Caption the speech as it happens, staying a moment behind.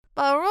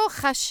Baruch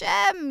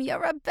Hashem,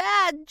 you're a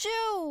bad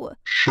Jew.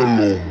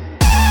 Shalom.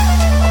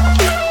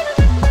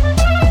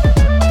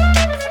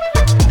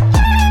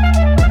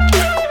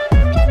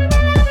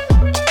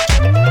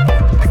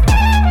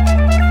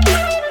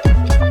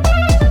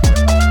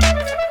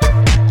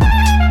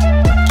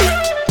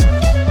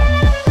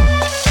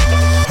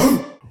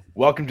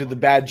 Welcome to the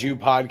Bad Jew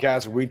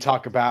podcast, where we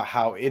talk about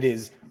how it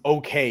is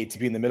okay to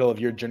be in the middle of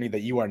your journey,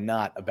 that you are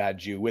not a bad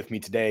Jew. With me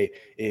today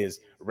is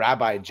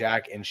Rabbi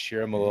Jack and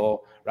Shira Melul.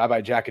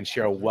 Rabbi Jack and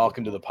Shira,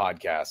 welcome to the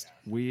podcast.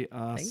 We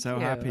are Thank so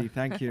you. happy.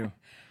 Thank you.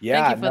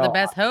 Yeah, Thank you for the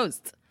best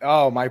host.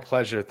 Oh, my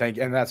pleasure. Thank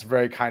you. And that's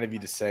very kind of you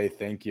to say.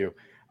 Thank you.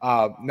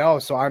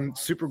 So I'm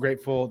super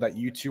grateful that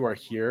you two are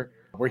here.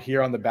 We're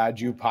here on the Bad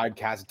Jew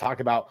podcast to talk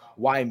about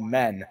why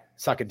men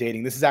suck at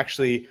dating. This is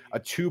actually a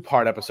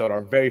two-part episode,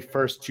 our very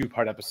first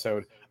two-part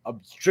episode,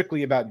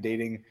 strictly about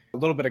dating. A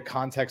little bit of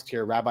context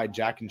here. Rabbi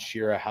Jack and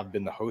Shira have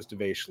been the host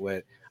of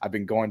Lit. I've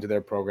been going to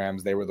their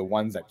programs. They were the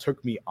ones that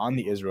took me on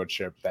the Israel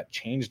trip that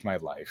changed my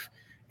life.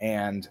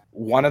 And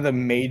one of the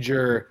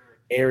major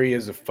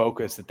areas of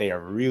focus that they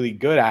are really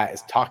good at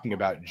is talking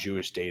about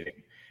Jewish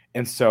dating.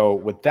 And so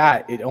with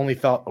that, it only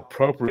felt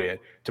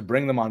appropriate to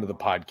bring them onto the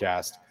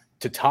podcast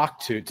to talk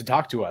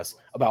to us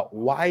about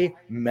why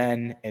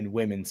men and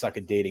women suck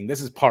at dating.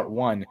 This is part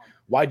one.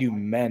 Why do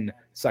men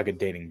suck at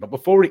dating? But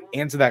before we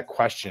answer that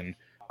question,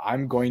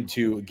 I'm going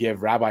to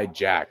give Rabbi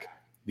Jack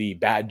the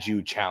Bad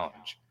Jew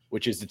challenge,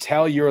 which is to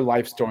tell your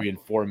life story in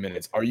 4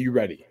 minutes. Are you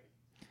ready?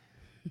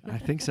 I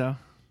think so.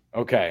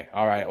 Okay.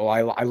 All right. Well,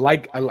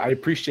 I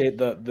appreciate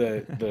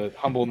the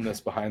humbleness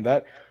behind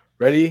that.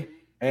 Ready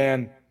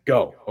and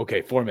go.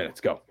 Okay. 4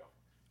 minutes. Go.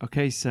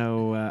 Okay,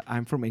 so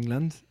I'm from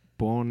England,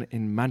 born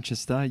in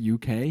Manchester,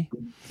 UK.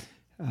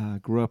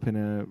 Grew up in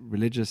a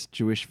religious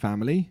Jewish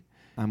family.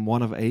 I'm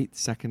one of 8,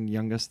 second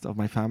youngest of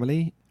my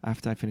family.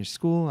 After I finished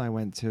school, I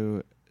went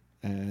to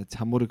a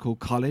Talmudical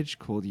college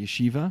called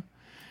Yeshiva,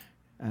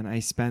 and I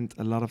spent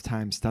a lot of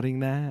time studying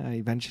there.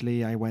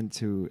 Eventually, I went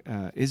to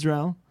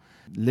Israel,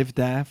 lived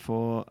there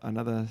for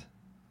another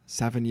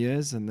 7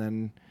 years, and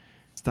then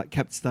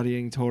kept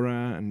studying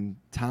Torah and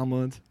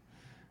Talmud.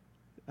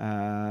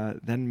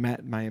 Then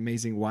met my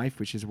amazing wife,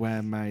 which is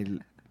where my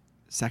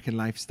second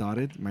life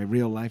started, my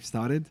real life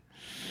started.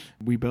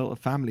 We built a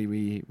family.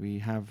 We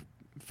have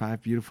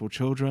 5 beautiful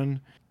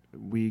children.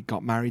 We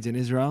got married in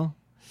Israel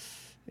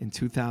in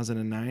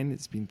 2009.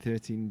 It's been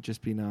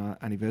just been our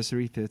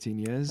anniversary, 13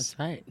 years. That's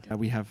right.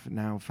 We have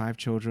now 5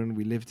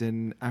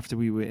 children. After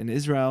we were in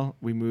Israel,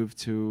 we moved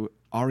to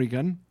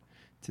Oregon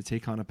to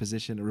take on a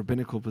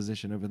rabbinical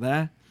position over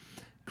there.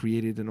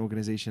 Created an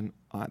organization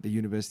at the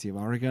University of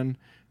Oregon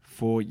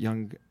for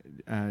young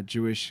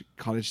Jewish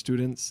college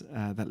students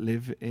that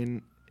live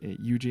in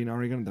Eugene,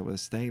 Oregon, that were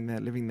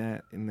living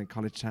there in the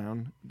college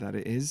town that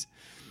it is.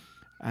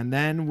 And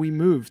then we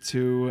moved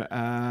to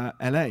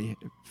LA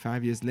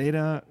 5 years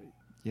later,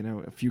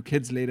 a few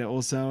kids later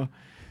also.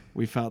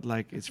 We felt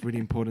like it's really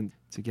important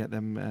to get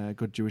them a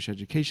good Jewish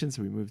education,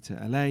 so we moved to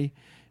LA.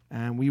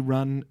 And we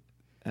run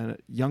a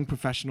young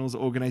professionals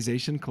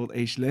organization called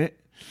Lit.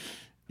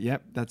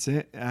 Yep, that's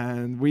it.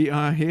 And we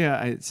are here.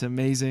 It's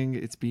amazing.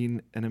 It's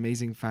been an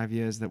amazing 5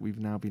 years that we've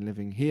now been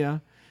living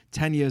here.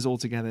 10 years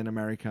altogether in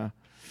America.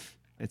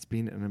 It's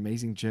been an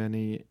amazing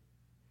journey.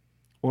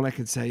 All I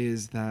can say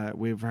is that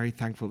we're very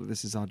thankful that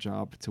this is our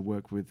job, to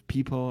work with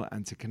people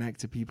and to connect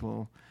to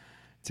people,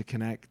 to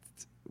connect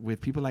with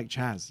people like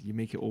Chaz. You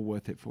make it all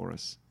worth it for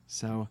us.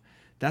 So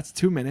that's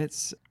 2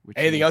 minutes.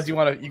 Anything else you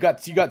want to? You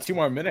got 2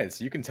 more minutes.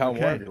 You can tell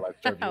more of your life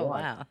story. Oh,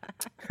 wow.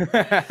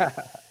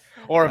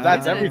 Or if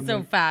that's He did everything. it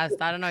so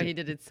fast. I don't know. He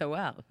did it so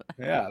well.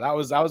 Yeah, that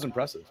was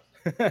impressive.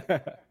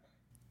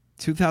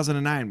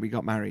 2009, we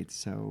got married.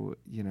 So,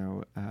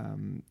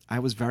 I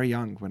was very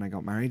young when I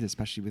got married,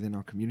 especially within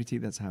our community.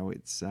 That's how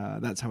it's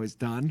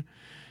done.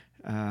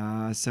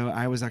 So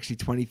I was actually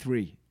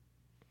 23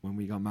 when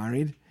we got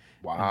married.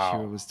 Wow. And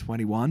Shira was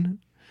 21.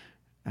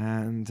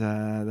 And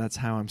that's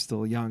how I'm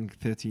still young,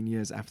 13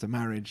 years after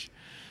marriage.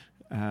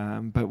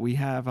 But we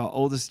have our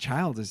oldest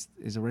child is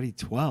already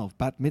 12.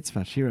 Bat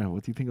mitzvah. Shira,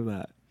 what do you think of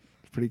that?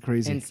 It's pretty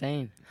crazy.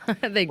 Insane.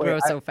 They grow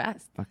so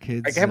fast. Our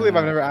kids. I can't believe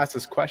I've never asked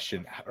this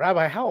question.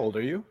 Rabbi, how old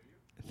are you?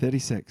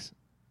 36.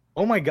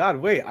 Oh my God!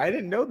 Wait, I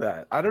didn't know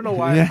that. I don't know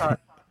why. Yeah. I thought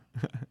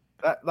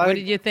that, What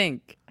did you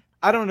think?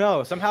 I don't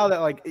know. Somehow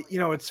that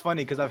it's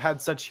funny because I've had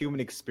such human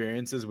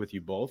experiences with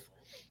you both,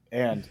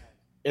 and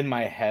in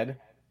my head,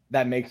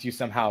 that makes you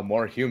somehow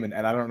more human.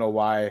 And I don't know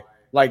why.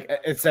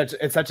 It's such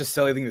a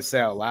silly thing to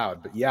say out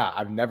loud. But yeah,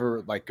 I've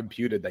never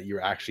computed that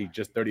you're actually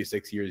just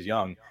 36 years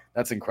young.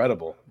 That's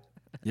incredible.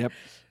 Yep.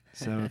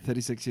 So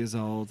 36 years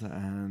old,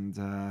 and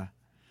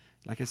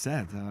like I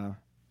said,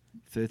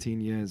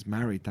 13 years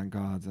married, thank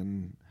God.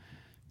 And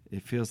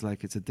it feels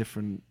like it's a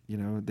different,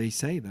 they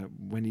say that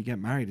when you get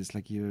married, it's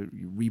like you're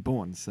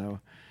reborn. So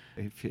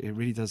it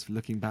really does,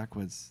 looking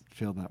backwards,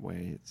 feel that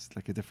way. It's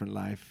like a different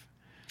life.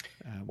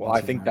 Well,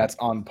 I think that's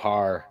on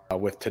par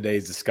with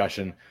today's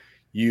discussion.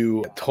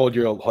 You told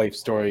your life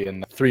story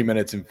in 3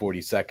 minutes and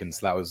 40 seconds.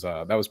 That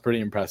was pretty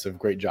impressive.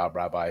 Great job,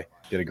 Rabbi.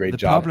 Did a great The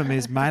job. problem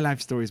is my life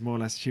story is more or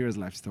less Shira's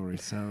life story.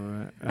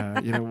 So,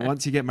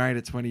 once you get married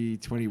at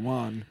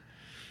 2021,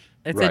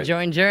 It's Right. a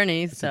joint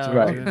journey. So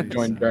Right, journey,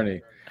 joint so-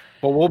 journey.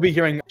 But we'll be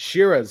hearing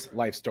Shira's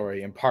life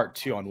story in part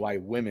 2 on why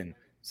women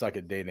suck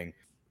at dating.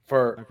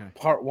 For Okay.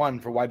 part 1,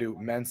 for why do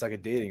men suck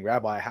at dating,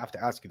 Rabbi, I have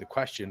to ask you the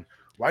question: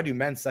 why do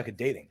men suck at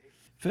dating?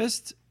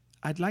 First,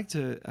 I'd like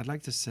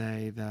to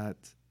say that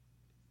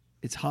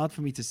it's hard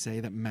for me to say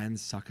that men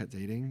suck at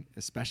dating,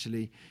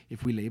 especially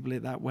if we label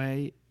it that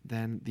way.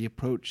 Then the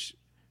approach,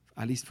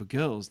 at least for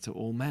girls, to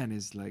all men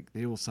is like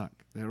they all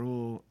suck. They're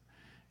all,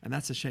 and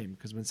that's a shame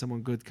because when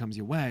someone good comes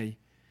your way,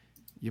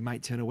 you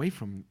might turn away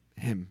from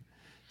him.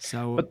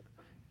 So, But-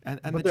 and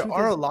But the there truth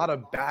are is, a lot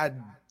of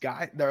bad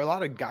guys. There are a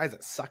lot of guys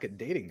that suck at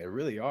dating. There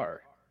really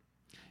are.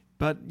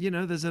 but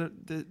there's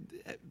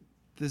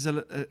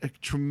a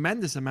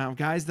tremendous amount of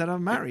guys that are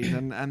married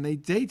and they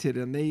dated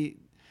and they,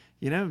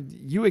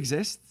 you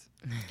exist,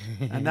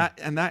 and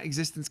that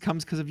existence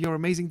comes because of your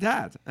amazing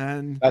dad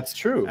and That's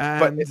true.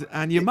 But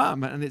and your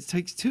mom, and it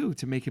takes two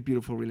to make a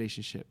beautiful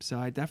relationship. So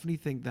I definitely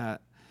think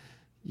that,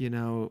 we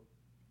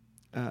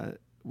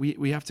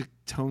have to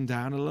tone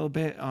down a little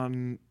bit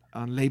on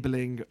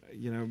labeling,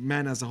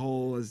 men as a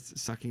whole as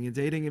sucking and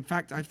dating. In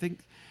fact, I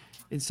think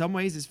in some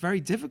ways it's very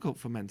difficult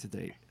for men to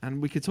date,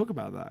 and we could talk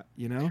about that.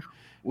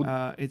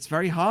 It's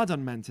very hard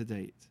on men to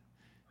date.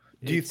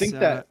 do you It's, think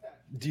that?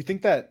 Do you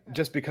think that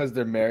just because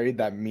they're married,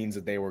 that means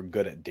that they were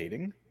good at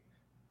dating?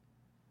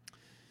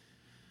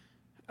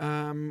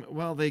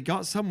 Well, they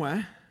got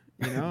somewhere.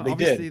 They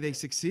Obviously did. they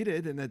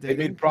succeeded in their They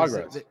dating. made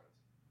progress.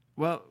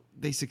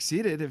 They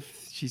succeeded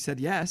if she said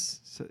yes.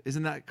 So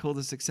isn't that called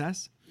a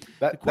success?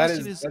 That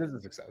question is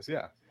a success.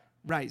 Yeah.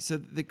 Right. So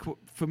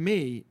for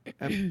me,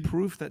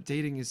 proof that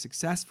dating is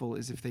successful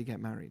is if they get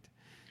married.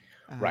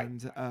 Right.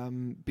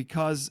 And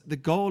because the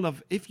goal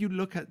of, if you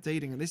look at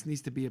dating, and this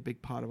needs to be a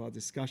big part of our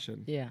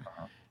discussion, yeah.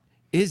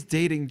 is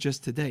dating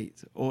just to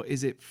date, or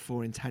is it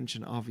for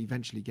intention of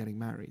eventually getting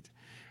married?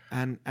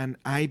 And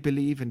I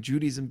believe, and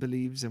Judaism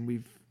believes,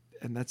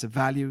 and that's a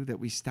value that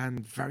we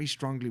stand very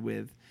strongly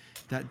with,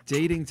 that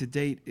dating to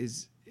date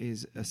is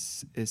a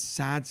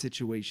sad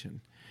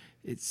situation.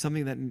 It's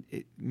something that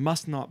it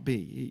must not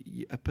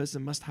be. A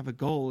person must have a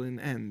goal in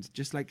end,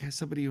 just like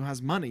somebody who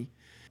has money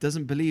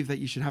doesn't believe that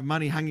you should have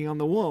money hanging on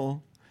the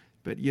wall,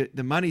 but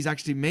the money's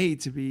actually made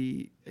to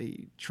be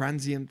a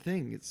transient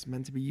thing. It's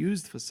meant to be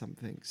used for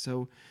something.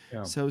 So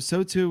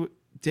too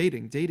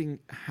dating. Dating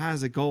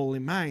has a goal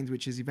in mind,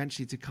 which is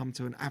eventually to come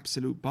to an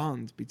absolute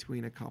bond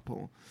between a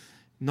couple,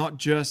 not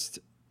just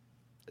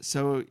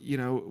so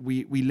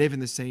we live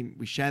in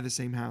we share the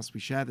same house, we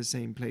share the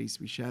same place,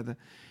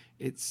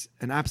 it's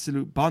an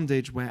absolute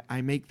bondage where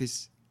I make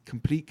this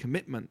complete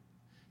commitment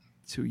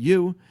to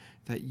you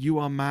that you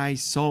are my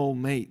soul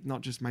mate,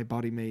 not just my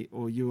body mate,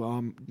 or you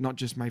are not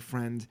just my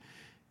friend.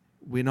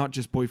 We're not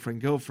just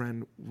boyfriend,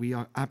 girlfriend. We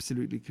are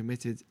absolutely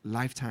committed,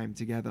 lifetime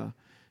together.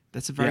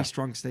 That's a very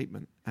strong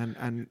statement.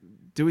 And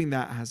doing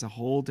that has a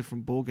whole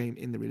different ballgame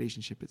in the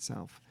relationship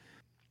itself.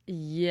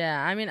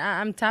 Yeah, I mean,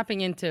 I'm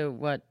tapping into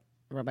what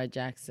Rabbi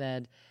Jack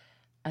said.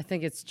 I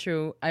think it's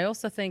true. I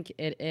also think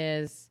it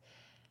is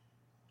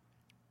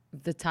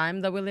the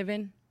time that we live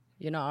in,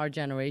 our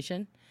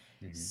generation.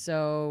 Mm-hmm.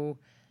 So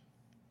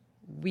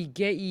we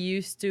get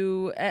used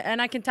to,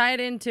 and I can tie it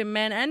into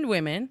men and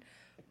women,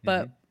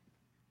 but,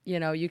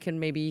 you can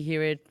maybe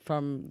hear it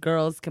from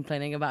girls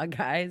complaining about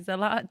guys a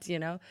lot,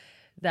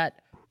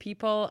 that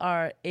people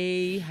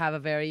have a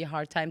very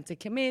hard time to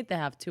commit. They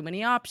have too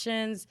many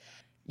options.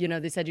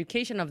 This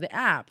education of the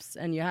apps,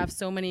 and you have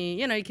so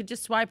many, you could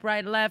just swipe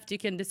right, left. You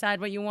can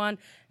decide what you want.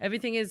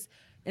 Everything is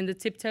in the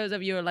tiptoes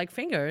of your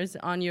fingers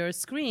on your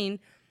screen,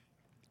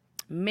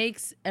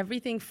 makes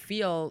everything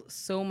feel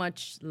so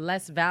much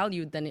less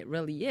valued than it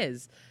really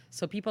is.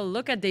 So people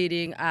look at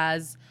dating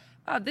as,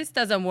 oh, this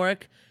doesn't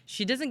work.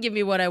 She doesn't give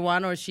me what I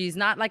want, or she's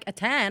not like a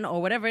 10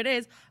 or whatever it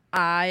is.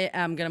 I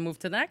am going to move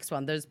to the next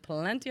one. There's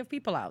plenty of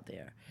people out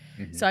there.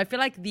 Mm-hmm. So I feel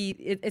like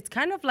it's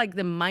kind of like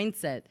the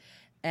mindset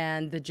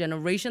and the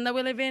generation that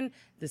we live in,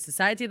 the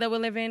society that we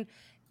live in,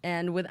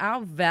 and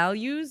without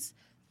values,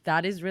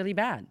 that is really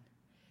bad.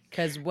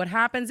 Because what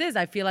happens is,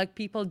 I feel like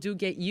people do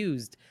get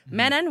used,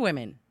 men and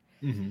women.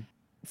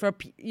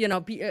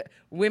 Mm-hmm.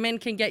 Women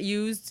can get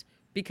used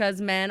because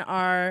men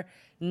are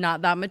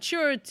not that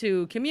mature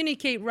to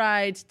communicate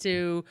right,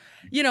 to,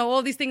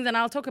 all these things. And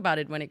I'll talk about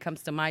it when it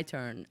comes to my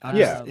turn.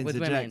 With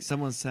women.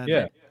 Someone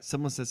said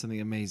something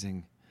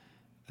amazing.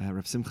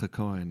 Rav Simcha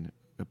Cohen,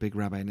 a big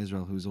rabbi in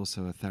Israel who's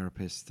also a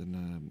therapist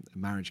and a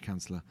marriage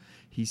counselor,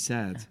 he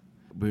said,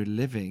 we're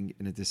living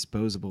in a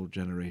disposable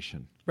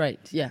generation. Right,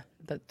 yeah.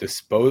 What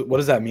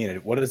does that mean?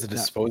 What is a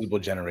disposable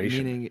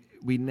generation? Meaning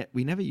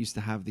we never used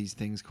to have these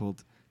things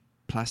called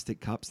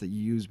plastic cups that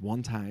you use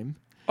one time.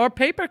 Or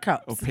paper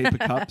cups.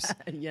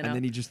 And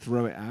then you just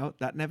throw it out.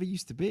 That never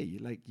used to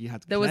be. You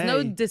had to There was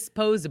no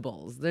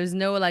disposables. There's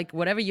no,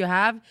 whatever you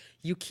have,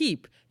 you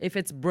keep. If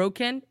it's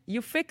broken,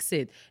 you fix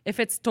it. If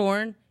it's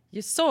torn,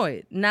 You saw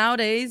it.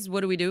 Nowadays,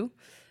 what do?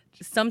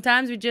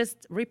 Sometimes we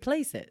just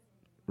replace it.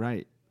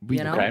 Right.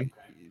 You know? Okay.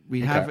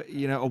 We have,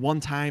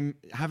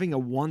 having a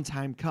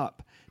one-time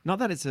cup. Not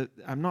that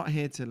I'm not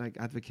here to like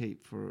advocate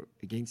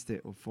against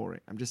it or for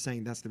it. I'm just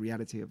saying that's the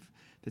reality of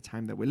the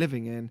time that we're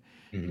living in,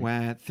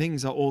 where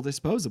things are all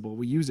disposable.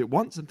 We use it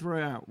once and throw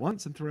it out,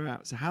 once and throw it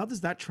out. So how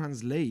does that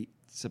translate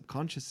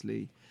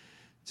subconsciously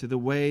to the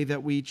way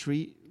that we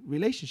treat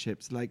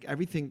relationships? Like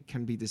everything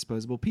can be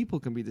disposable. People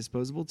can be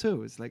disposable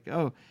too. It's like,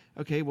 oh,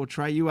 okay, we'll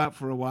try you out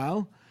for a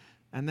while,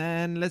 and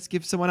then let's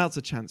give someone else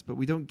a chance. But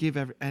we don't give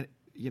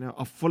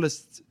a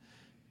fullest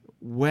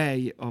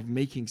way of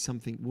making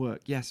something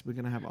work. Yes, we're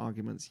going to have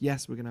arguments.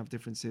 Yes, we're going to have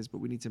differences, but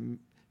we need to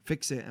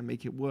fix it and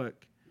make it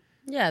work.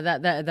 Yeah,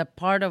 the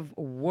part of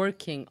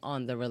working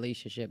on the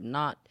relationship,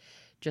 not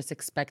just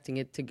expecting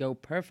it to go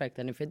perfect.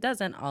 And if it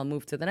doesn't, I'll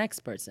move to the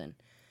next person.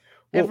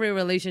 Well, Every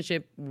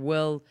relationship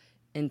will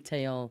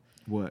entail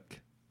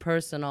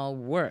personal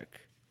work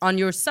on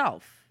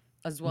yourself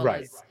as well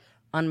as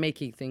on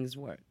making things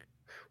work.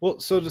 Well,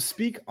 so to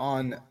speak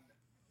on,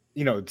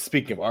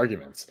 speaking of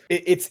arguments,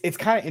 it's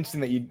kind of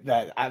interesting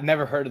that I've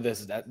never heard of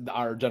this, that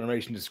our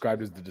generation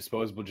described as the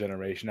disposable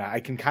generation. I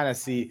can kind of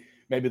see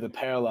maybe the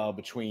parallel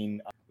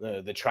between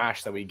the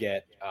trash that we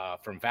get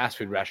from fast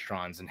food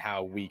restaurants and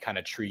how we kind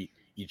of treat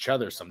each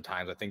other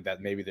sometimes. I think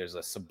that maybe there's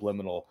a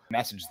subliminal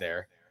message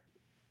there.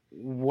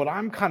 What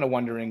I'm kind of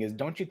wondering is,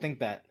 don't you think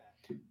that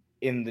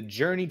in the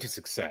journey to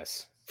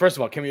success, first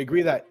of all, can we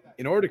agree that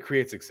in order to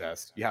create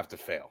success, you have to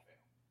fail?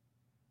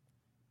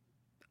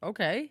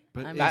 Okay.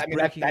 But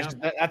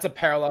that's a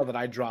parallel that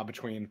I draw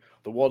between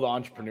the world of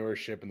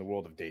entrepreneurship and the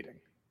world of dating,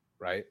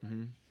 right?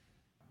 Mm-hmm.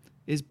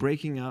 Is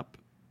breaking up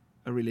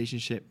a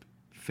relationship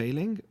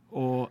failing,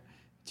 or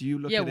do you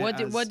look at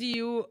it as... what do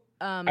you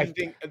I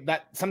think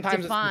that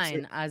sometimes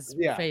define as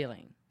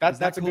failing?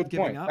 That's a good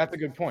point. That's a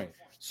good point.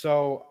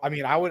 So, I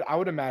mean, I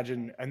would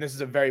imagine, and this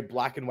is a very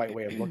black and white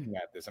way of looking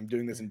at this. I'm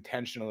doing this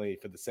intentionally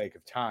for the sake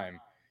of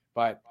time,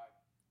 but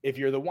if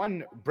you're the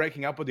one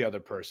breaking up with the other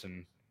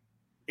person,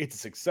 it's a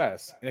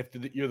success. And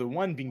if you're the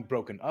one being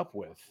broken up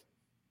with,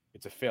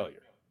 it's a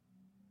failure.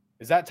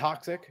 Is that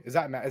toxic? Is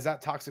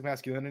that toxic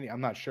masculinity?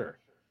 I'm not sure.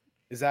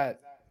 Is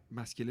that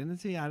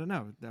masculinity? I don't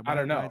know. I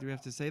don't know. Why do we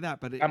have to say that?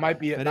 But it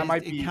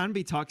can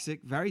be toxic,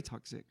 very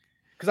toxic.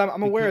 Because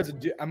I'm aware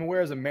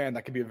as a man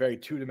that could be a very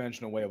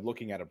two-dimensional way of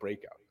looking at a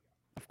breakout.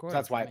 Of course. So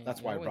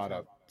that's why I brought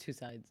up two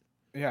sides.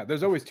 Yeah,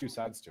 there's always two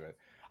sides to it.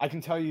 I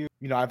can tell you,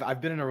 I've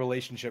been in a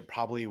relationship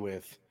probably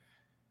with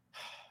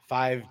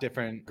 5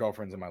 different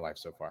girlfriends in my life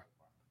so far.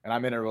 And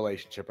I'm in a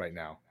relationship right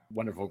now.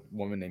 Wonderful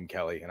woman named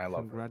Kelly, and I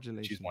love her.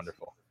 Congratulations. She's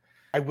wonderful.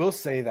 I will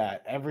say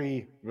that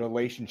every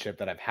relationship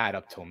that I've had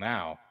up till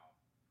now,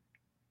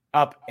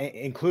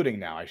 including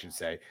now, I should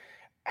say,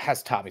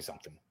 has taught me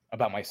something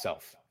about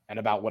myself and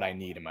about what I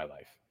need in my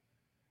life.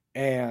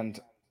 And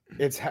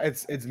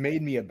it's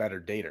made me a better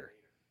dater.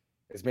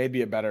 It's made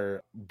me a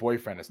better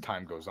boyfriend as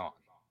time goes on.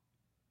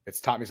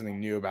 It's taught me something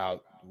new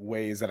about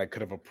ways that I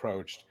could have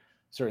approached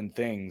certain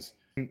things.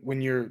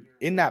 When you're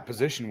in that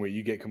position where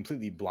you get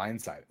completely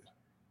blindsided,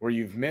 where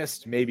you've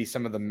missed maybe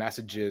some of the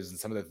messages and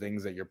some of the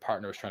things that your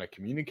partner was trying to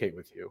communicate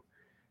with you,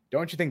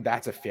 don't you think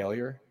that's a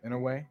failure in a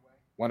way?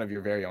 One of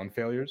your very own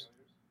failures?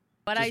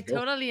 What I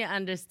totally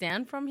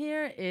understand from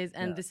here is,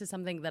 and this is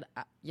something that,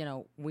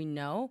 we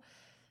know.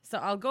 So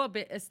I'll go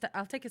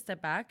I'll take a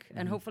step back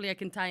and hopefully I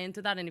can tie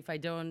into that. And if I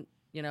don't,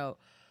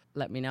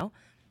 let me know.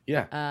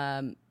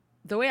 Yeah.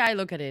 The way I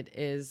look at it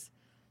is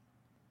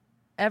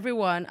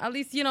everyone, at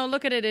least,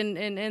 look at it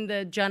in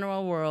the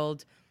general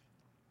world.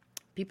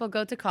 People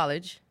go to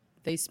college.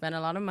 They spend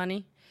a lot of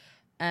money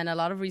and a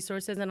lot of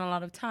resources and a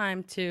lot of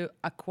time to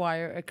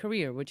acquire a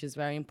career, which is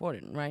very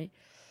important, right?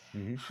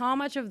 Mm-hmm. How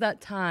much of that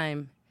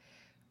time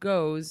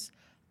goes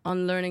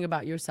on learning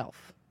about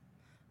yourself,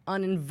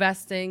 on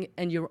investing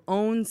in your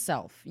own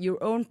self,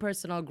 your own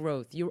personal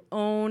growth,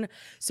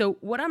 So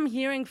what I'm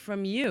hearing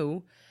from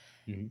you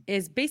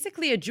is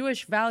basically a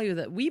Jewish value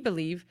that we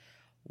believe.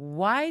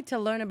 Why to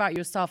learn about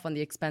yourself on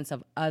the expense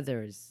of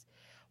others?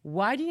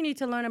 Why do you need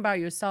to learn about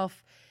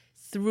yourself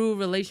through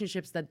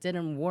relationships that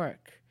didn't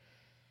work?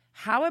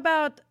 How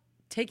about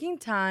taking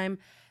time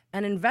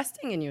and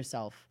investing in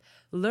yourself,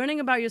 learning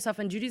about yourself?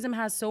 And Judaism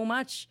has so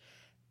much.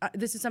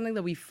 This is something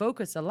that we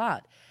focus a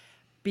lot.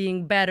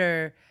 Being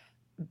better,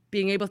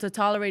 being able to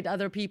tolerate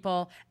other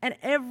people. And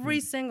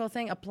every single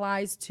thing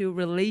applies to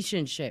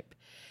relationship.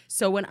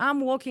 So when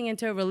I'm walking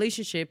into a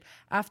relationship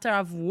after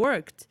I've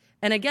worked,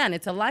 and again,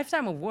 it's a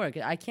lifetime of work.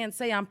 I can't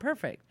say I'm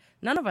perfect.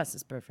 None of us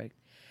is perfect.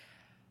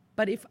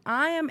 But if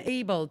I am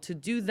able to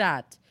do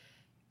that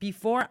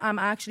before I'm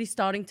actually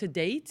starting to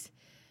date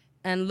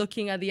and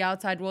looking at the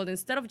outside world,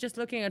 instead of just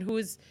looking at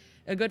who's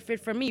a good fit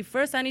for me,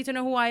 first I need to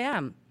know who I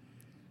am.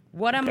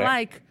 What I'm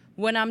like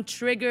when I'm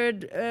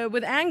triggered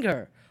with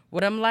anger.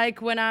 What I'm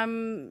like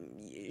when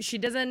she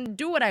doesn't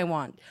do what I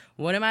want.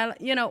 What am I,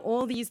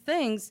 all these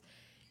things.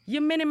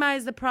 You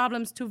minimize the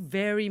problems to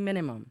very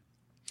minimum.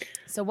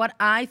 So what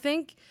I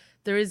think,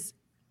 there is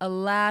a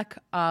lack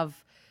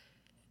of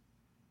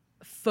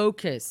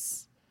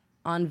focus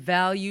on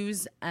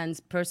values and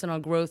personal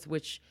growth,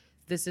 which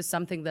this is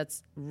something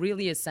that's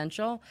really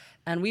essential.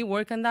 And we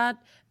work on that.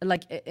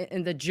 Like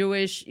in the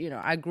Jewish,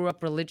 I grew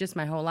up religious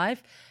my whole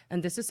life.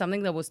 And this is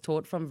something that was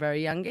taught from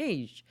very young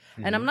age.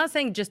 And I'm not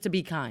saying just to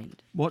be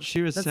kind. What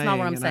Shira's That's saying, not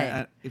what I'm and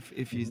saying.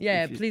 if you,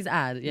 Please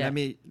add. Yeah.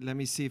 Let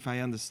me see if I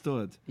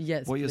understood.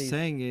 Yes, What you're please.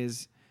 saying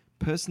is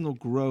personal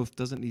growth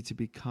doesn't need to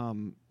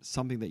become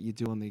something that you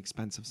do on the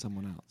expense of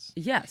someone else.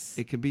 Yes.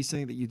 It can be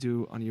something that you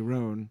do on your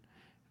own,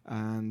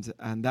 and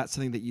that's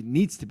something that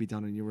needs to be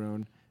done on your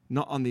own,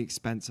 not on the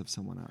expense of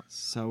someone else.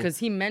 So Because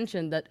he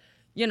mentioned that,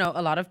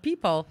 a lot of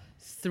people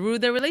through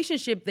their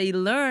relationship, they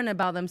learn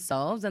about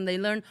themselves and they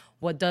learn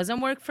what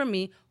doesn't work for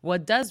me,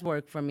 what does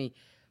work for me.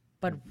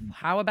 But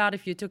how about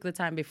if you took the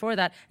time before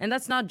that? And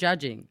that's not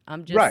judging.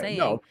 I'm just saying.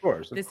 No, of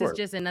course. This is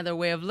just another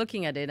way of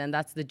looking at it. And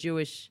that's the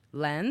Jewish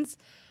lens.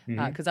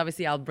 Because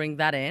obviously I'll bring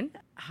that in.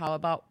 How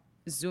about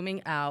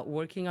zooming out,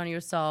 working on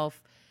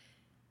yourself?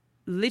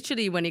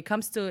 Literally, when it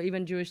comes to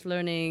even Jewish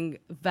learning,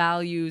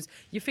 values,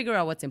 you figure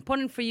out what's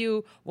important for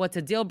you, what's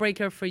a deal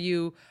breaker for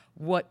you,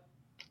 what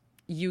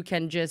you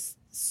can just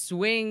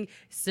swing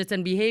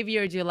certain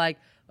behaviors. You're like,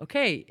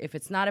 okay, if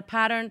it's not a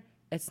pattern,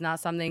 it's not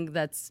something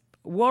that's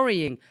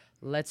worrying.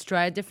 Let's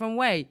try a different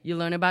way. You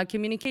learn about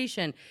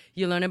communication.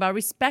 You learn about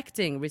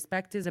respecting.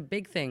 Respect is a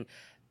big thing.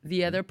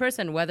 The other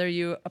person, whether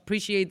you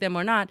appreciate them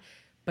or not,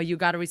 but you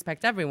got to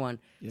respect everyone.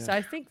 Yeah. So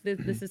I think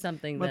this is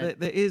something Well, that...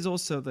 there is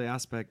also the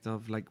aspect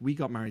of, like, we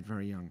got married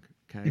very young,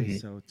 okay?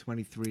 So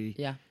 23,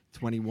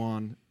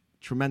 21,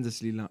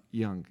 tremendously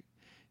young.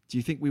 Do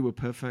you think we were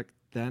perfect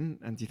then?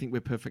 And do you think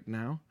we're perfect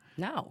now?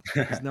 No.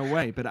 There's no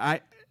way.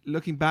 But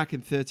looking back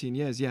in 13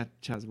 years,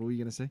 Chaz, what were you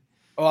going to say?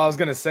 Well, I was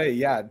going to say,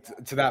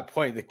 to that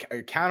point, the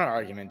counter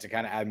argument to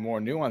kind of add more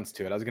nuance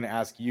to it, I was going to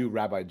ask you,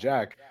 Rabbi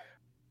Jack,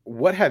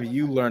 what have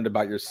you learned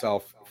about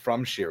yourself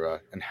from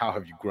Shira, and how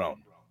have you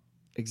grown?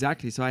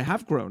 Exactly. So I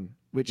have grown,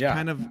 which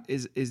kind of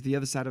is the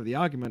other side of the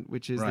argument,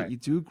 which is that you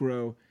do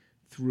grow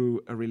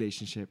through a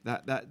relationship.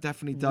 That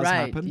definitely does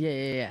happen.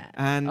 Yeah.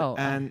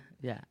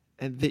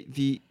 And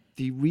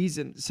the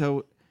reason,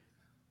 so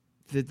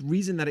the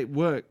reason that it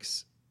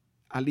works,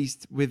 at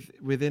least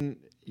within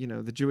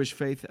the Jewish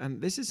faith,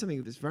 and this is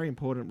something that's very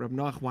important. Reb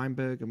Noach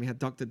Weinberg, and we had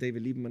Dr.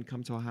 David Lieberman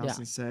come to our house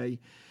and say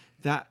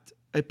that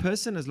a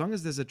person, as long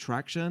as there's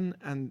attraction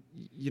and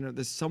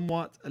there's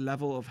somewhat a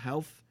level of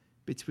health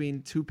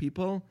between two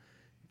people,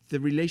 the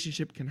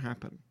relationship can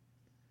happen.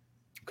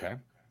 Okay.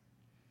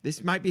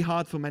 This might be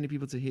hard for many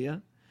people to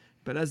hear,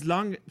 but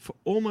for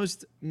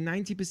almost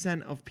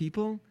 90% of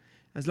people,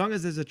 as long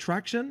as there's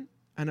attraction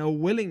and a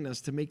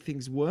willingness to make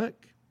things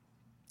work,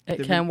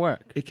 it can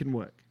work. It can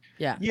work.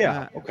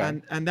 Yeah.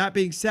 Okay. And that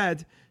being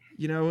said,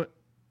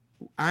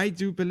 I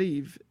do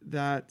believe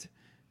that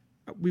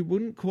we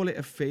wouldn't call it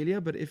a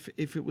failure, but if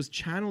it was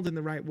channeled in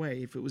the right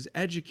way, if it was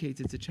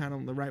educated to channel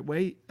in the right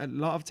way, a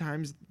lot of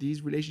times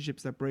these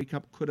relationships that break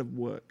up could have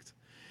worked.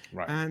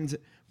 Right. And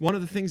one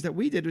of the things that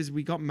we did was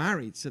we got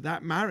married. So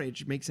that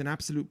marriage makes an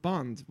absolute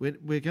bond.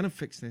 We're going to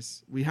fix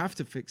this. We have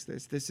to fix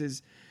this. This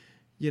is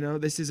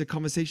a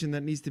conversation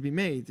that needs to be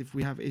made. If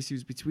we have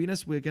issues between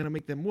us, we're going to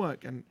make them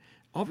work. And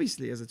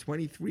obviously, as a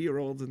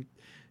 23-year-old, and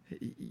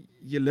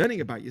you're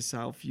learning about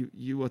yourself,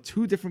 you are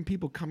two different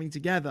people coming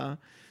together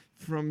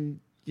from,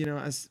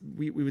 as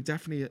we were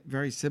definitely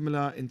very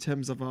similar in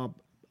terms of our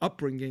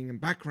upbringing and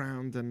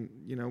background and,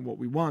 what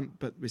we want,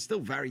 but we're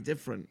still very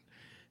different.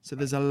 So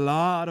there's a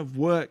lot of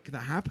work that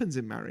happens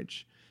in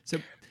marriage. So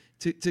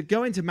to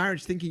go into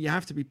marriage thinking you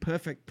have to be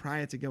perfect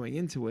prior to going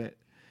into it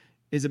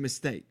is a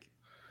mistake.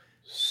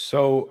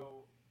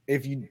 So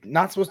if you're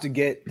not supposed to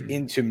get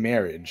into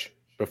marriage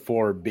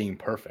before being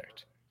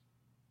perfect,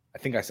 I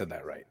think I said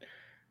that right.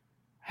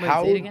 Wait,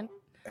 say it again?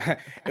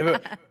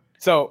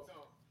 So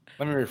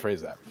let me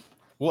rephrase that.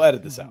 We'll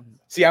edit this out.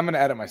 See, I'm going to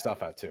edit my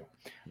stuff out too.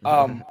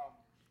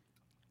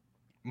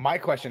 My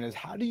question is,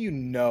 how do you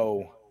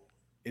know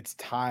it's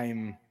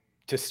time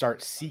to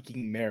start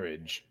seeking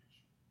marriage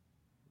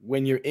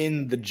when you're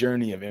in the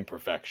journey of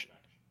imperfection?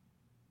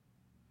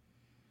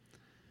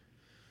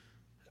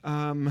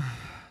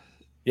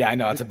 Yeah, I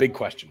know. It's a big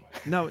question.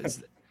 No,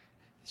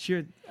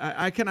 sure.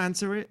 I can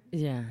answer it.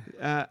 Yeah.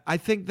 I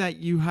think that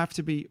you have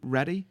to be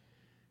ready,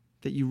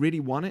 that you really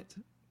want it,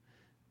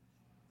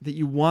 that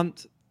you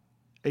want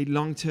a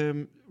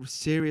long-term,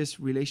 serious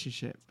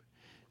relationship.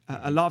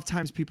 A lot of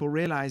times people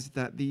realize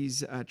that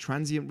these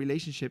transient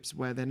relationships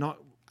where they're not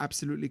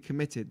absolutely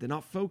committed, they're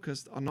not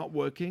focused, are not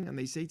working, and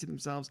they say to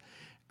themselves,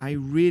 I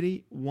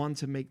really want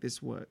to make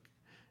this work.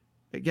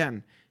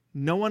 Again,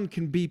 no one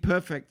can be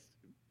perfect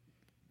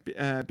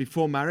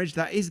before marriage.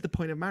 That is the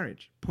point of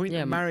marriage.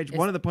 Of marriage,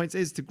 one of the points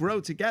is to grow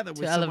together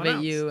with someone else. To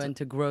elevate you and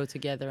to grow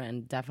together,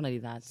 and definitely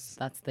that's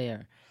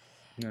there.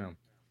 No.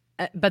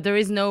 But there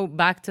is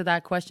back to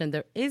that question,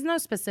 there is no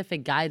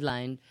specific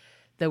guideline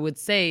that would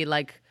say,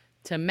 like,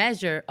 to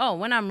measure,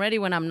 when I'm ready,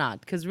 when I'm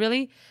not. Because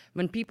really,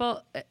 when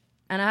people,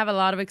 and I have a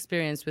lot of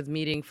experience with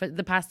meeting for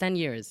the past 10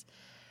 years,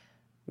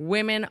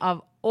 women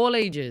of all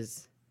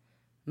ages,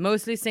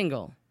 mostly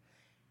single,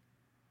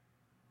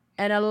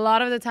 And a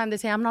lot of the time they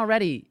say, I'm not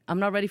ready. I'm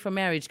not ready for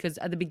marriage. Because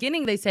at the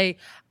beginning they say,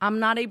 I'm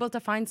not able to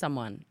find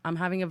someone. I'm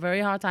having a very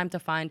hard time to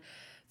find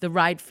the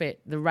right fit,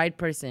 the right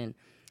person.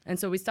 And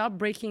so we start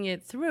breaking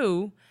it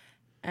through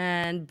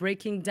and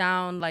breaking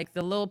down like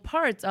the little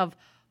parts of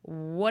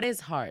what is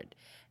hard.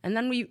 And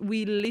then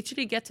we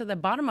literally get to the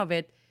bottom of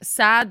it.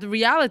 Sad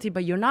reality,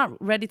 but you're not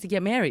ready to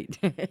get married,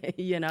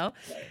 you know?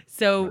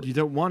 So You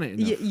don't want it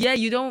enough. yeah,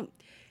 you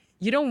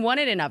don't want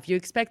it enough. You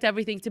expect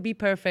everything to be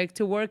perfect,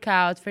 to work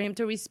out, for him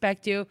to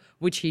respect you,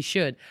 which he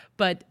should.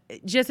 But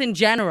just in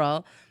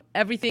general,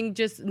 everything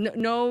just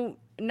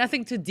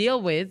nothing to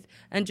deal with,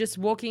 and just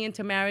walking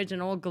into marriage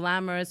and all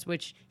glamorous,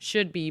 which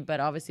should be,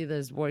 but obviously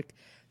there's work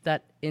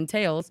that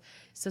entails.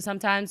 So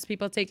sometimes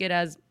people take it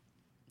as,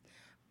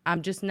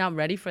 I'm just not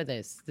ready for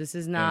this. This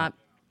is not,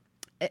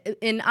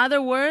 in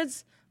other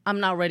words, I'm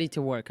not ready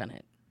to work on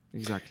it.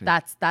 Exactly.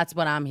 That's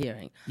what I'm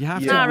hearing. You have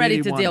I'm to not ready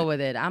really to want deal it.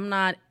 with it. I'm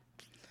not,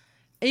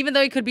 even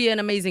though it could be an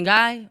amazing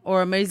guy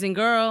or amazing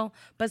girl,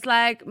 but it's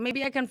like,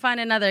 maybe I can find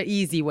another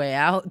easy way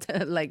out.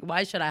 Like,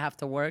 why should I have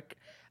to work?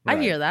 I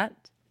Right. hear that.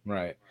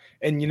 Right.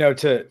 And,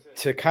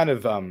 to kind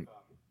of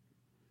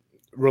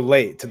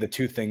relate to the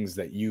two things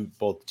that you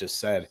both just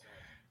said,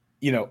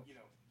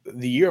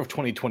 the year of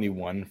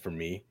 2021 for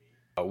me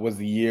was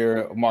the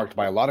year marked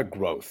by a lot of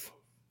growth.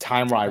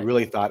 Time where I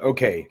really thought,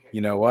 okay, you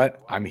know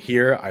what? I'm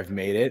here. I've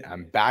made it.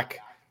 I'm back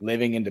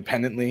living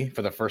independently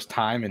for the first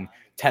time in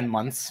 10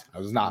 months. I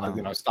was not,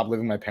 I stopped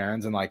living with my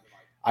parents, and like,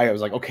 I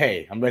was like,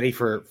 okay, I'm ready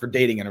for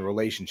dating and a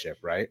relationship,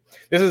 right?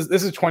 This is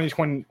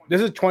 2020.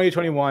 This is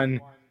 2021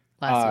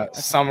 Last year. Okay.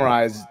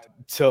 summarized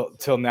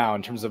till now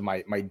in terms of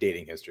my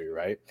dating history,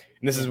 right?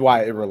 And this is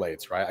why it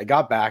relates, right? I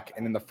got back,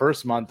 and in the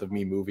first month of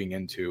me moving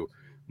into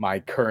my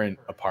current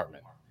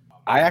apartment,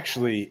 I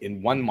actually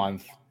in 1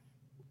 month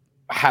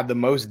had the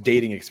most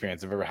dating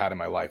experience I've ever had in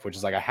my life, which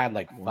is like I had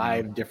like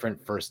 5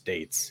 different first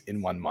dates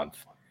in 1 month.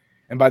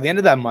 And by the end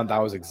of that month, I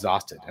was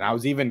exhausted, and I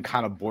was even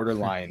kind of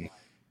borderline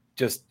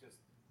just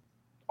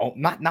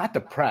not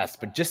depressed,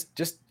 but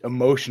just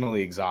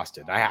emotionally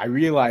exhausted. I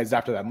realized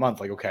after that month,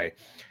 like, okay,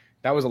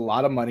 that was a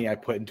lot of money I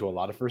put into a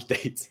lot of first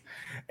dates,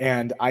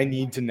 and I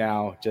need to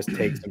now just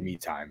take some me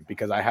time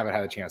because I haven't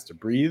had a chance to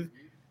breathe.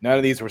 None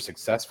of these were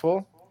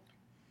successful.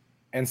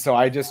 And so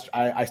I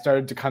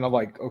started to kind of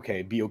like,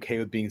 okay, be okay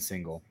with being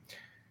single.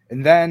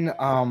 And then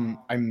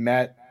I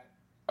met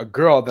a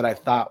girl that I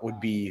thought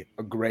would be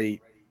a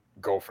great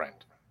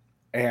girlfriend.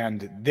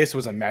 And this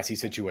was a messy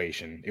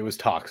situation. It was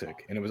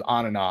toxic, and it was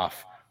on and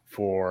off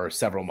for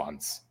several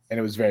months, and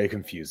it was very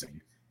confusing.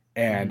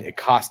 And it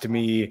cost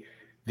me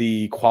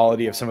the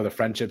quality of some of the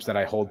friendships that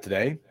I hold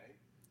today.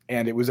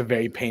 And it was a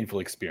very painful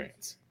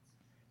experience.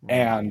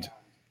 And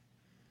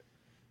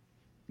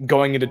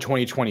going into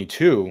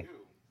 2022,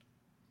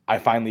 I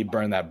finally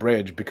burned that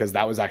bridge because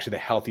that was actually the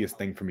healthiest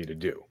thing for me to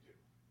do.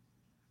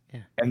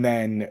 Yeah. And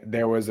then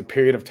there was a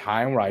period of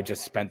time where I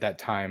just spent that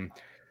time,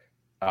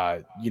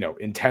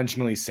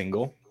 intentionally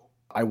single.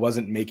 I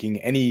wasn't making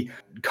any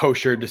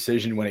kosher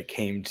decision when it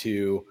came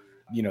to,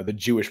 the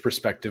Jewish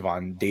perspective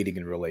on dating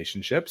and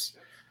relationships.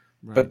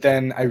 Right. But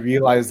then I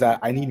realized that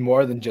I need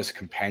more than just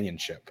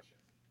companionship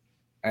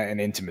and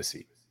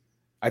intimacy.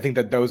 I think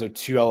that those are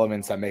two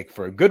elements that make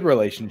for a good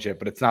relationship,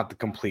 but it's not the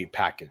complete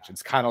package.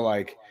 It's kind of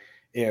like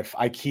if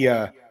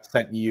IKEA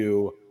sent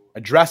you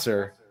a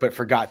dresser, but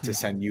forgot to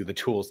send you the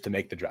tools to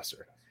make the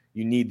dresser.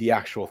 You need the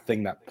actual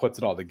thing that puts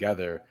it all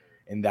together,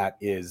 and that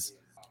is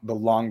the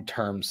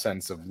long-term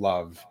sense of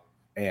love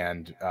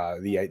and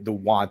the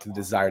want and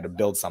desire to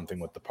build something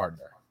with the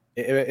partner.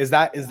 Is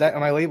that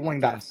am I labeling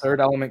that Yes. third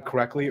element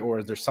correctly, or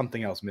is there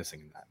something else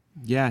missing in that?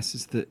 Yes,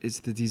 it's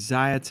the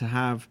desire to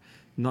have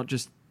not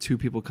just two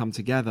people come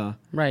together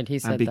Right, he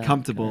said and be that.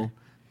 comfortable,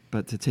 Correct.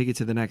 but to take it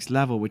to the next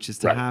level, which is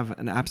to Right. have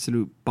an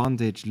absolute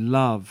bondage,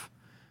 love,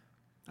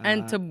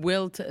 And to be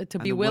and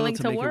the will willing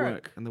to make it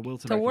work. and the will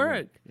to To make work.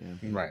 it work.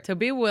 Yeah. Right. To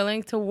be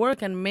willing to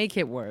work and make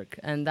it work.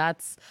 And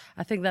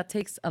I think that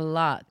takes a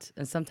lot.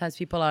 And sometimes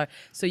people are,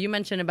 so you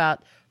mentioned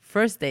about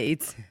first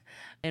dates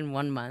in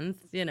 1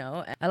 month,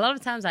 A lot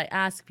of times I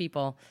ask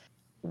people,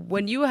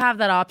 when you have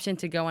that option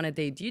to go on a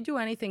date, do you do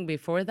anything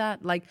before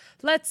that? Like,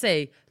 let's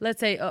say,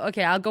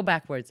 okay, I'll go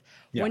backwards.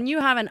 Yeah. When you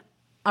have an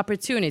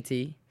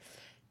opportunity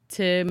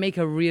to make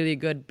a really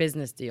good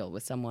business deal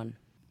with someone,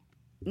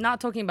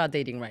 not talking about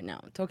dating right now,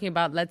 talking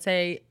about, let's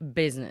say,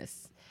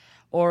 business,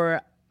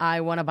 or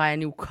I want to buy a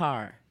new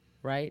car,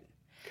 right?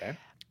 Okay.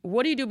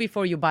 What do you do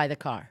before you buy the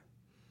car?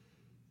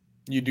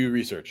 You do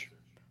research.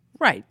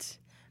 Right.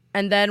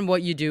 And then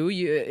what you do,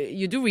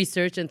 you do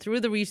research, and through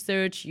the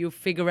research, you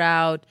figure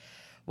out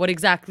what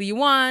exactly you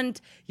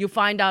want. You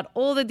find out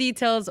all the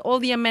details, all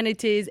the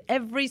amenities,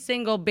 every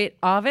single bit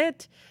of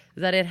it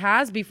that it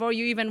has before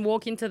you even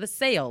walk into the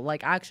sale,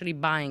 like actually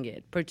buying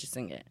it,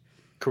 purchasing it.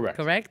 Correct.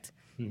 Correct?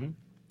 Mm-hmm.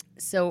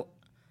 So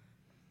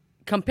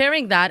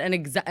comparing that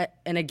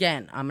and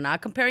again, I'm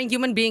not comparing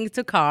human beings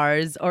to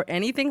cars or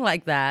anything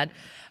like that.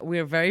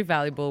 We're very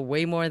valuable,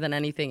 way more than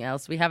anything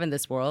else we have in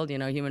this world.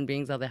 Human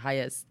beings are the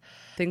highest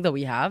thing that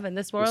we have in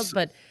this world.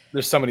 But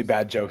there's so many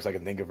bad jokes I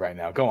can think of right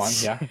now. Go on,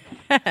 yeah.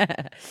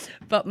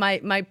 But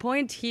my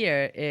point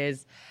here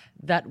is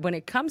that when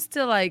it comes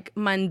to like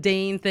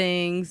mundane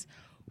things,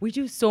 we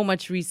do so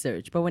much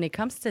research. But when it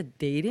comes to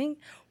dating,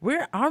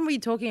 aren't we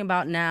talking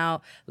about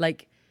now?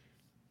 Like,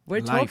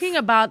 we're talking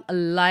about a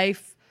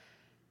life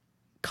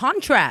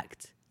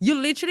contract. You're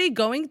literally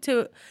going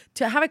to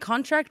have a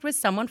contract with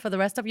someone for the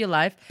rest of your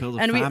life. Build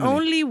a and family. We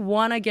only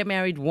want to get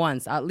married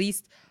once. At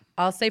least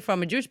I'll say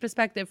from a Jewish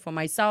perspective, for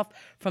myself,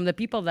 from the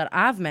people that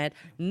I've met,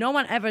 no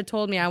one ever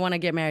told me I want to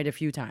get married a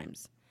few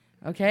times.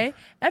 Okay?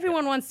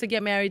 Everyone wants to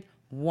get married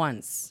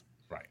once.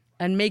 Right.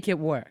 And make it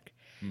work.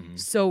 Mm-hmm.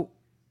 So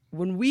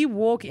when we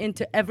walk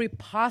into every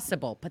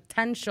possible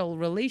potential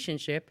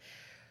relationship,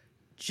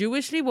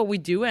 Jewishly, what we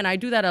do, and I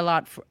do that a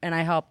lot, and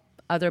I help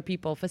other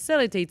people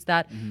facilitates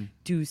that,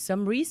 do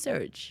some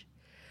research.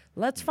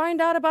 Let's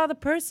find out about the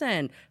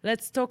person.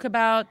 Let's talk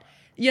about,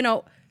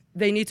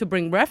 they need to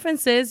bring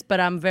references, but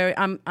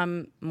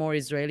I'm more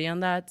Israeli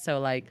on that. So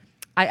like,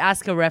 I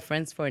ask a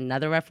reference for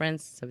another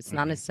reference. So it's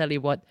not necessarily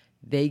what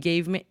they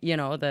gave me,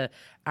 the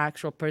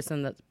actual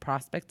person that the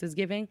prospect is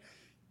giving.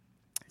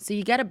 So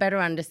you get a better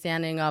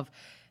understanding of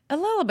a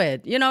little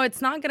bit.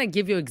 It's not going to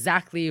give you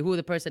exactly who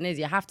the person is.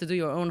 You have to do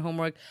your own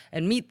homework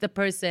and meet the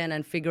person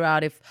and figure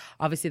out if,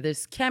 obviously,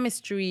 there's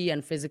chemistry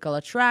and physical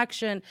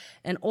attraction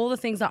and all the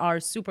things that are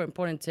super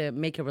important to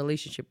make a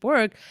relationship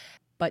work.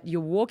 But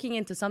you're walking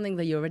into something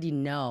that you already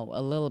know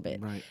a little bit.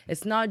 Right.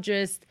 It's not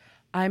just,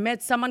 I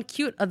met someone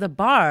cute at the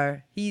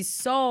bar. He's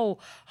so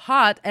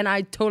hot and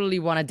I totally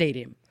want to date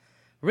him.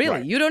 Really?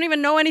 Right. You don't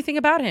even know anything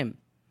about him.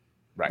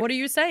 Right. What are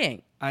you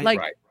saying? Right.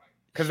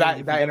 Because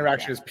that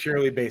interaction is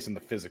purely based on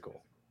the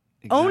physical.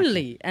 Exactly.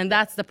 Only. And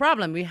that's the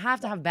problem. We have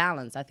to have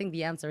balance. I think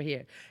the answer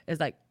here is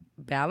like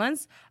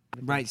balance.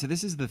 Right. So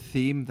this is the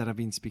theme that I've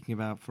been speaking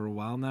about for a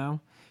while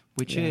now,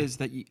 which is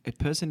that a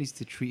person needs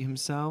to treat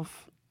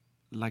himself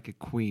like a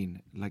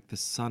queen, like the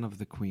son of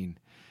the queen,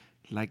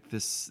 like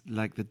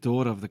the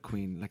daughter of the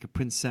queen, like a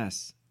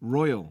princess,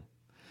 royal.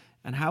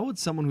 And how would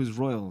someone who's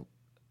royal,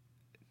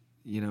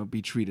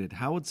 be treated?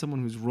 How would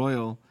someone who's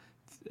royal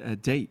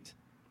date?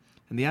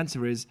 And the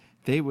answer is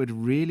they would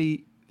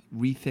really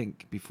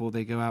rethink before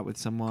they go out with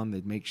someone.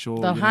 They'd make sure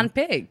They'll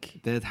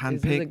handpick. They'd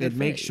handpick. They'd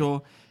make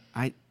sure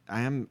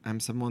I'm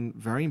someone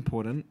very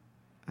important.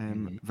 I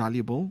am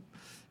valuable.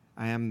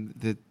 I am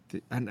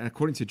and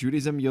according to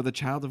Judaism, you're the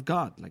child of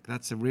God. Like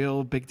that's a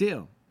real big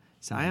deal.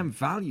 So I am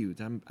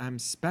valued. I'm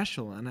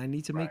special, and I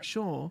need to make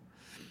sure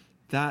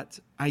that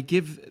I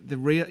give the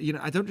real.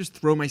 I don't just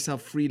throw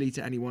myself freely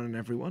to anyone and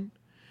everyone.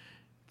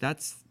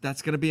 That's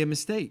going to be a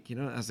mistake.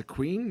 As a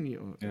queen,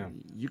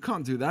 you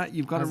can't do that.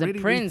 You've got to really as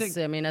a prince.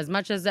 rethink. I mean, as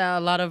much as a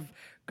lot of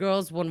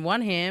girls would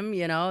want him,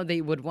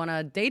 they would want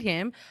to date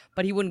him,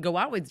 but he wouldn't go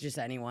out with just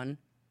anyone,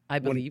 I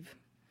believe.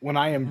 When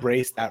I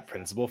embraced that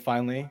principle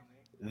finally,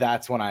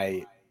 that's when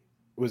I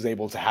was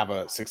able to have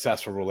a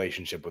successful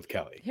relationship with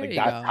Kelly. Here you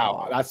that's go.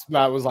 how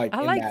that was like.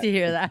 I like to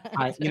hear that.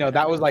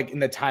 That was like in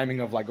the timing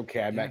of like,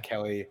 okay, I met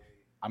Kelly.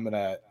 I'm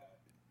gonna,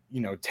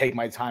 take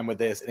my time with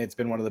this, and it's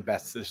been one of the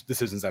best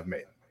decisions I've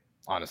made.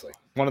 Honestly,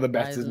 one of the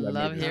best decisions I've made.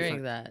 I love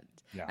hearing that.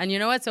 Yeah. And you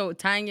know what? So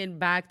tying it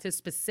back to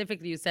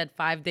specifically, you said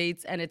 5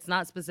 dates, and it's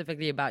not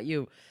specifically about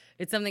you.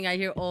 It's something I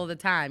hear all the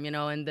time,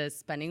 and the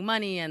spending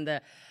money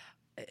and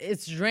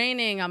it's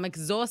draining. I'm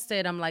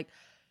exhausted. I'm like,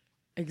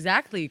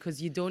 exactly,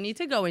 because you don't need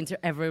to go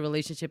into every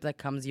relationship that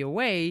comes your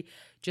way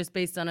just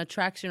based on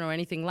attraction or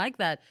anything like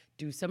that.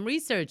 Do some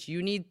research.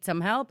 You need some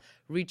help.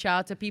 Reach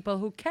out to people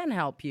who can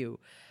help you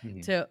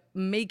to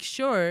make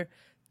sure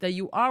that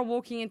you are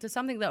walking into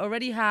something that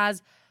already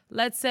has,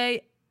 let's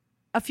say,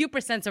 a few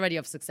percent already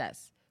of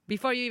success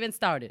before you even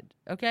started,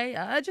 okay?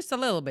 Just a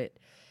little bit.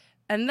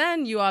 And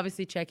then you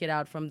obviously check it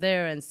out from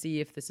there and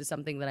see if this is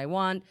something that I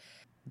want.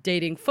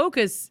 Dating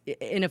focus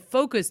in a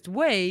focused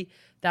way,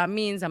 that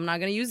means I'm not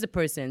going to use the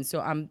person.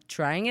 So I'm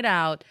trying it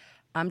out.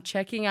 I'm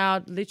checking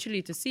out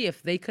literally to see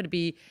if they could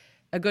be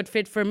a good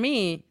fit for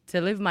me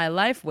to live my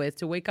life with,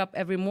 to wake up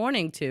every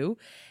morning to.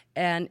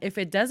 And if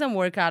it doesn't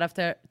work out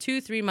after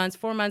 2, 3 months,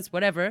 4 months,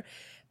 whatever,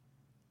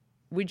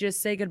 we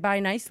just say goodbye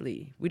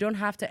nicely. We don't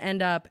have to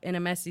end up in a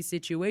messy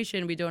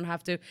situation. We don't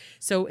have to.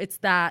 So it's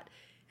that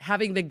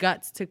having the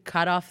guts to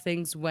cut off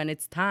things when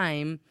it's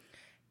time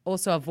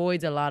also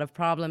avoids a lot of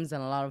problems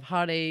and a lot of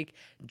heartache,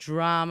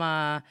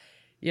 drama,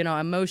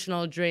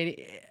 emotional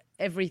drain,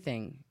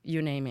 everything,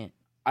 you name it.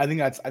 I think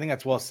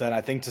that's well said.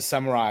 I think to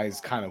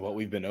summarize kind of what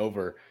we've been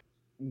over,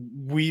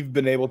 we've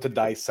been able to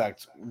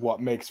dissect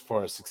what makes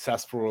for a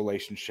successful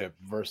relationship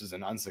versus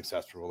an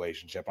unsuccessful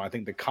relationship. And I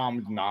think the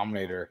common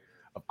denominator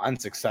of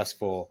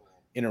unsuccessful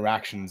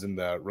interactions in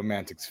the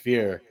romantic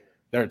sphere,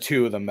 there are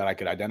two of them that I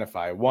could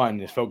identify. One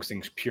is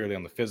focusing purely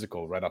on the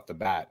physical right off the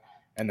bat.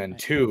 And then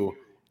two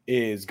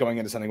is going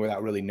into something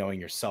without really knowing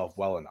yourself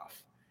well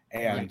enough.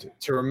 And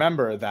to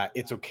remember that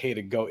it's okay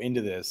to go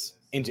into this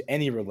into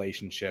any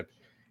relationship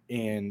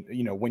in,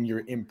 when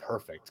you're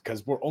imperfect,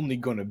 because we're only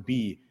going to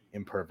be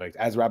imperfect.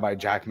 As Rabbi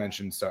Jack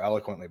mentioned so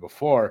eloquently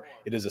before,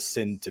 it is a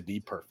sin to be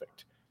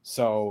perfect.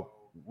 So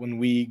when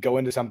we go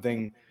into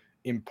something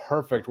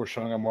imperfect, we're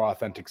showing a more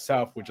authentic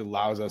self, which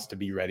allows us to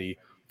be ready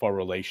for a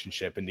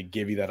relationship and to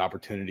give you that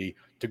opportunity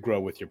to grow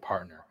with your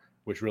partner,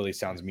 which really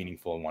sounds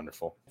meaningful and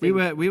wonderful. We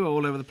were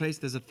all over the place.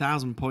 There's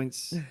 1,000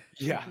 points.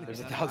 Yeah, there's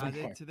that 1,000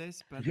 added points to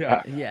this, but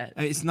Yeah, Yes.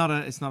 it's not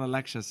a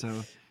lecture, so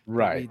we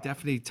right.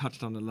 definitely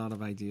touched on a lot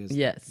of ideas.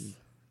 Yes.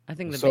 I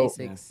think the So-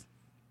 basics.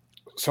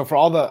 So for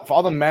all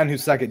the men who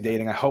suck at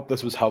dating, I hope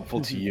this was helpful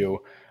to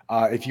you.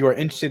 If you are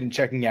interested in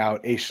checking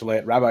out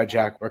Ashlit, Rabbi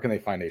Jack, where can they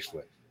find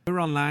Ashlit? We're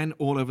online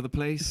all over the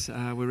place.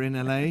 We're in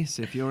LA,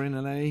 so if you're in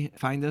LA,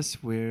 find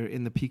us. We're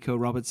in the Pico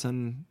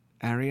Robertson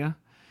area.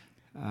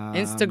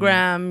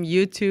 Instagram,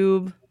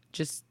 YouTube,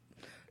 just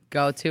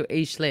go to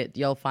Ashlit.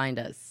 You'll find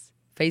us.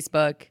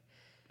 Facebook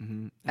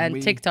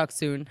and TikTok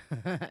soon.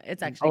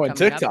 It's actually and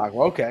coming TikTok. up.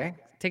 Well, okay.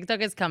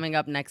 TikTok is coming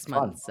up next Fun.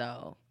 month,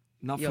 so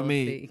Not for you'll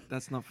me. see.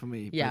 That's not for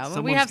me. Yeah, but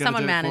well, we someone's have gonna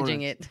someone do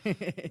it for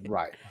managing us. it.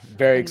 Right.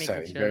 Very And exciting.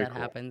 making sure Very that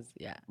cool. happens.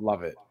 Yeah.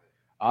 Love it.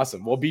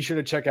 Awesome. Well, be sure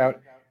to check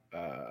out.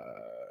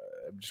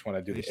 I just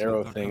want to do the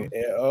arrow thing.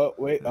 Oh,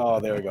 wait. Oh,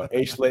 there we go.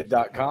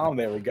 Ashlit.com.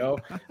 There we go.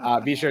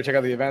 Be sure to check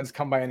out the events.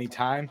 Come by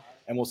anytime.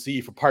 And we'll see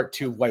you for part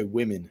 2 of why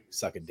women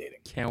suck at dating.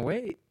 Can't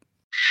wait.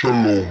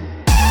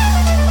 Shalom.